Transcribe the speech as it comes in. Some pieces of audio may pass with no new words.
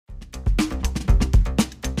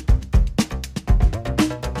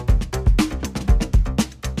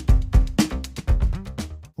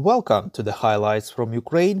Welcome to the Highlights from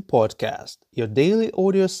Ukraine podcast, your daily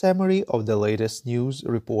audio summary of the latest news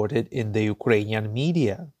reported in the Ukrainian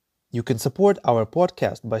media. You can support our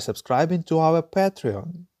podcast by subscribing to our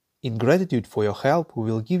Patreon. In gratitude for your help, we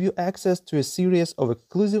will give you access to a series of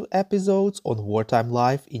exclusive episodes on wartime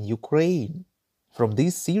life in Ukraine. From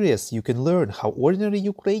this series, you can learn how ordinary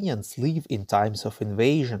Ukrainians live in times of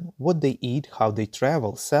invasion, what they eat, how they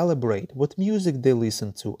travel, celebrate, what music they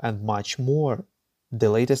listen to, and much more. The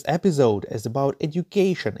latest episode is about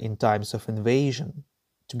education in times of invasion.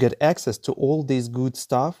 To get access to all this good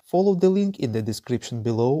stuff, follow the link in the description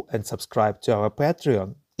below and subscribe to our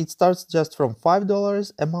Patreon. It starts just from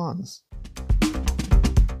 $5 a month.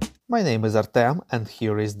 My name is Artem and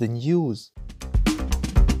here is the news.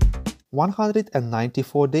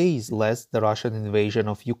 194 days less the Russian invasion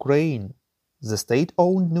of Ukraine. The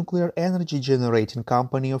state-owned nuclear energy generating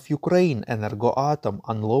company of Ukraine, Energoatom,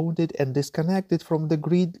 unloaded and disconnected from the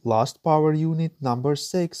grid last power unit number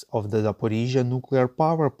 6 of the Zaporizhzhia nuclear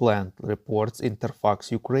power plant, reports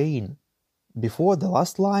Interfax Ukraine. Before, the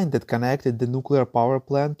last line that connected the nuclear power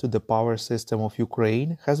plant to the power system of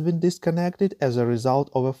Ukraine has been disconnected as a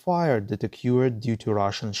result of a fire that occurred due to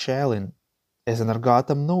Russian shelling. As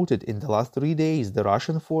Energoatom noted, in the last 3 days, the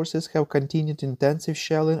Russian forces have continued intensive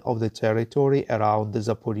shelling of the territory around the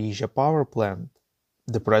Zaporizhzhia power plant.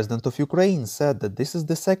 The president of Ukraine said that this is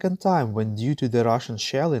the second time when, due to the Russian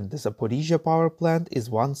shelling, the Zaporizhzhia power plant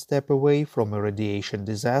is one step away from a radiation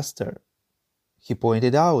disaster. He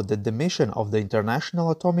pointed out that the mission of the International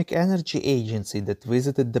Atomic Energy Agency that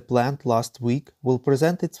visited the plant last week will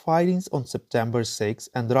present its findings on September 6,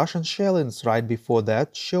 and Russian shellings right before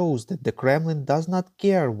that shows that the Kremlin does not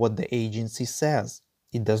care what the agency says.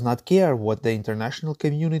 It does not care what the international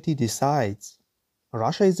community decides.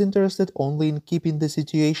 Russia is interested only in keeping the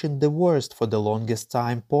situation the worst for the longest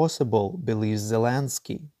time possible, believes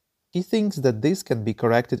Zelensky. He thinks that this can be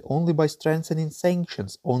corrected only by strengthening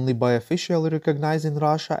sanctions, only by officially recognizing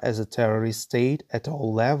Russia as a terrorist state at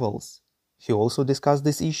all levels. He also discussed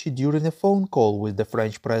this issue during a phone call with the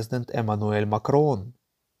French President Emmanuel Macron.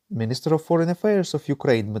 Minister of Foreign Affairs of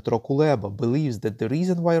Ukraine, Dmytro Kuleba, believes that the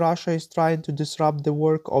reason why Russia is trying to disrupt the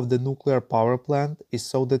work of the nuclear power plant is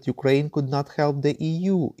so that Ukraine could not help the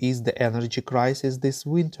EU ease the energy crisis this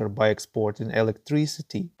winter by exporting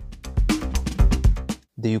electricity.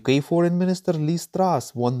 The UK Foreign Minister Liz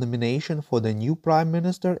Truss won nomination for the new Prime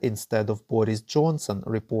Minister instead of Boris Johnson,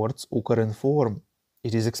 reports Ukrinform.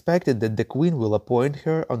 It is expected that the Queen will appoint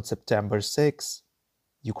her on September 6.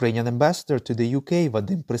 Ukrainian ambassador to the UK,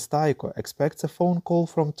 Vadim Pristaiko, expects a phone call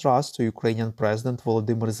from Truss to Ukrainian President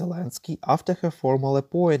Volodymyr Zelensky after her formal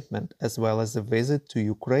appointment, as well as a visit to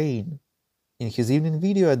Ukraine. In his evening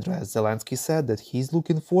video address, Zelensky said that he is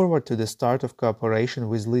looking forward to the start of cooperation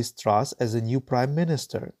with Liz Truss as a new prime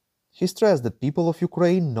minister. He stressed that people of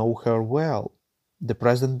Ukraine know her well. The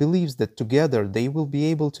president believes that together they will be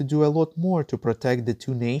able to do a lot more to protect the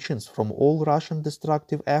two nations from all Russian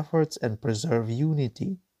destructive efforts and preserve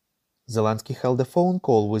unity. Zelensky held a phone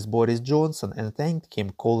call with Boris Johnson and thanked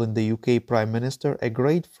him, calling the UK prime minister a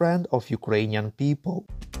great friend of Ukrainian people.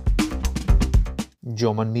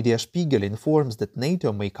 German media Spiegel informs that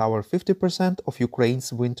NATO may cover 50% of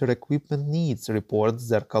Ukraine's winter equipment needs, reports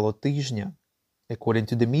Zerkalo Tyzhnya. According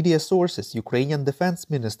to the media sources, Ukrainian Defense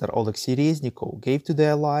Minister Oleksiy Reznikov gave to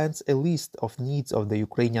the alliance a list of needs of the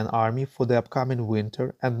Ukrainian army for the upcoming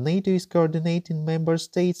winter, and NATO is coordinating member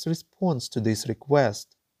states' response to this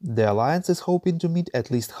request. The alliance is hoping to meet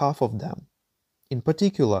at least half of them. In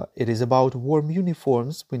particular, it is about warm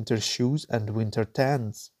uniforms, winter shoes, and winter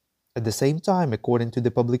tents. At the same time, according to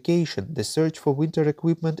the publication, the search for winter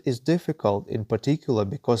equipment is difficult, in particular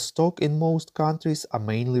because stock in most countries are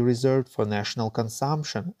mainly reserved for national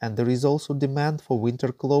consumption, and there is also demand for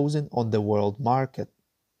winter clothing on the world market.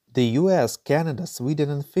 The US, Canada, Sweden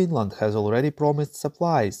and Finland has already promised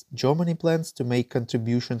supplies. Germany plans to make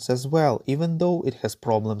contributions as well, even though it has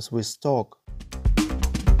problems with stock.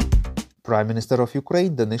 Prime Minister of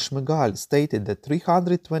Ukraine Denis Shmyhal stated that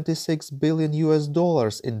 $326 billion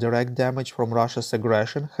in direct damage from Russia's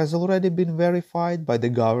aggression has already been verified by the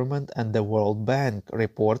government and the World Bank,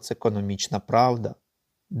 reports Ekonomichna Pravda.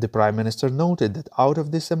 The Prime Minister noted that out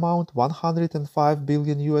of this amount, $105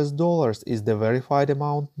 billion is the verified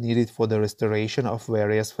amount needed for the restoration of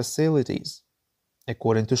various facilities.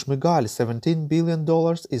 According to Shmyhal, $17 billion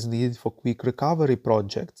is needed for quick recovery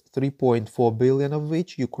projects, $3.4 billion of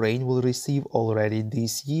which Ukraine will receive already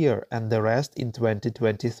this year and the rest in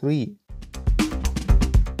 2023.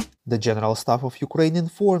 The General Staff of Ukraine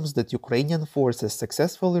informs that Ukrainian forces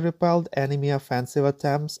successfully repelled enemy offensive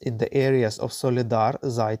attempts in the areas of Solidar,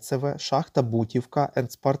 Zaitsevo, Shakhta Butivka, and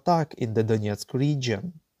Spartak in the Donetsk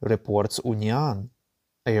region, reports Unian.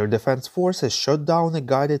 Air Defense Forces shot down a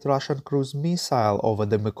guided Russian cruise missile over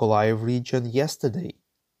the Mykolaiv region yesterday.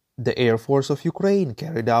 The Air Force of Ukraine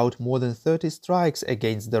carried out more than 30 strikes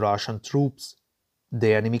against the Russian troops.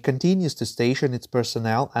 The enemy continues to station its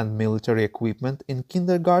personnel and military equipment in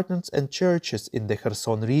kindergartens and churches in the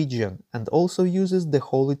Kherson region, and also uses the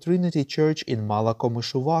Holy Trinity Church in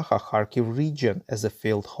Malako-Myshuvacha, Kharkiv region as a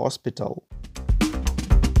field hospital.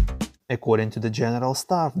 According to the General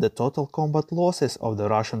Staff, the total combat losses of the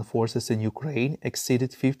Russian forces in Ukraine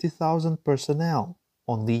exceeded 50,000 personnel.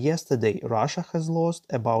 Only yesterday, Russia has lost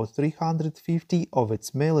about 350 of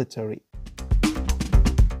its military.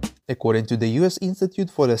 According to the US Institute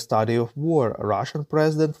for the Study of War, Russian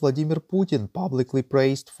President Vladimir Putin publicly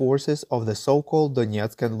praised forces of the so-called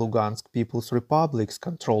Donetsk and Lugansk People's Republics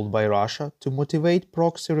controlled by Russia to motivate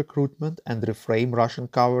proxy recruitment and reframe Russian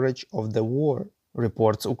coverage of the war,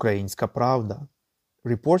 reports Ukrainska Pravda.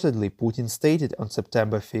 Reportedly, Putin stated on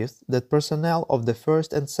September 5th that personnel of the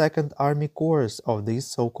 1st and 2nd Army Corps of these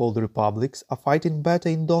so-called republics are fighting better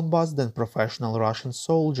in Donbass than professional Russian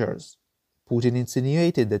soldiers. Putin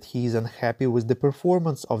insinuated that he is unhappy with the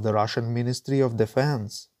performance of the Russian Ministry of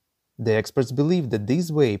Defense. The experts believe that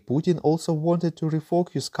this way Putin also wanted to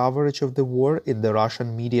refocus coverage of the war in the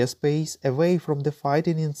Russian media space away from the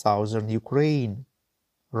fighting in southern Ukraine.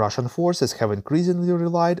 Russian forces have increasingly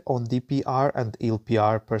relied on DPR and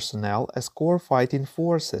LPR personnel as core fighting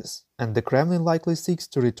forces, and the Kremlin likely seeks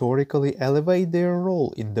to rhetorically elevate their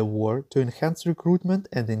role in the war to enhance recruitment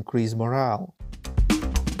and increase morale.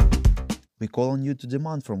 We call on you to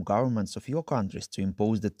demand from governments of your countries to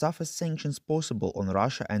impose the toughest sanctions possible on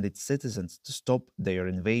Russia and its citizens to stop their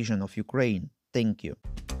invasion of Ukraine. Thank you.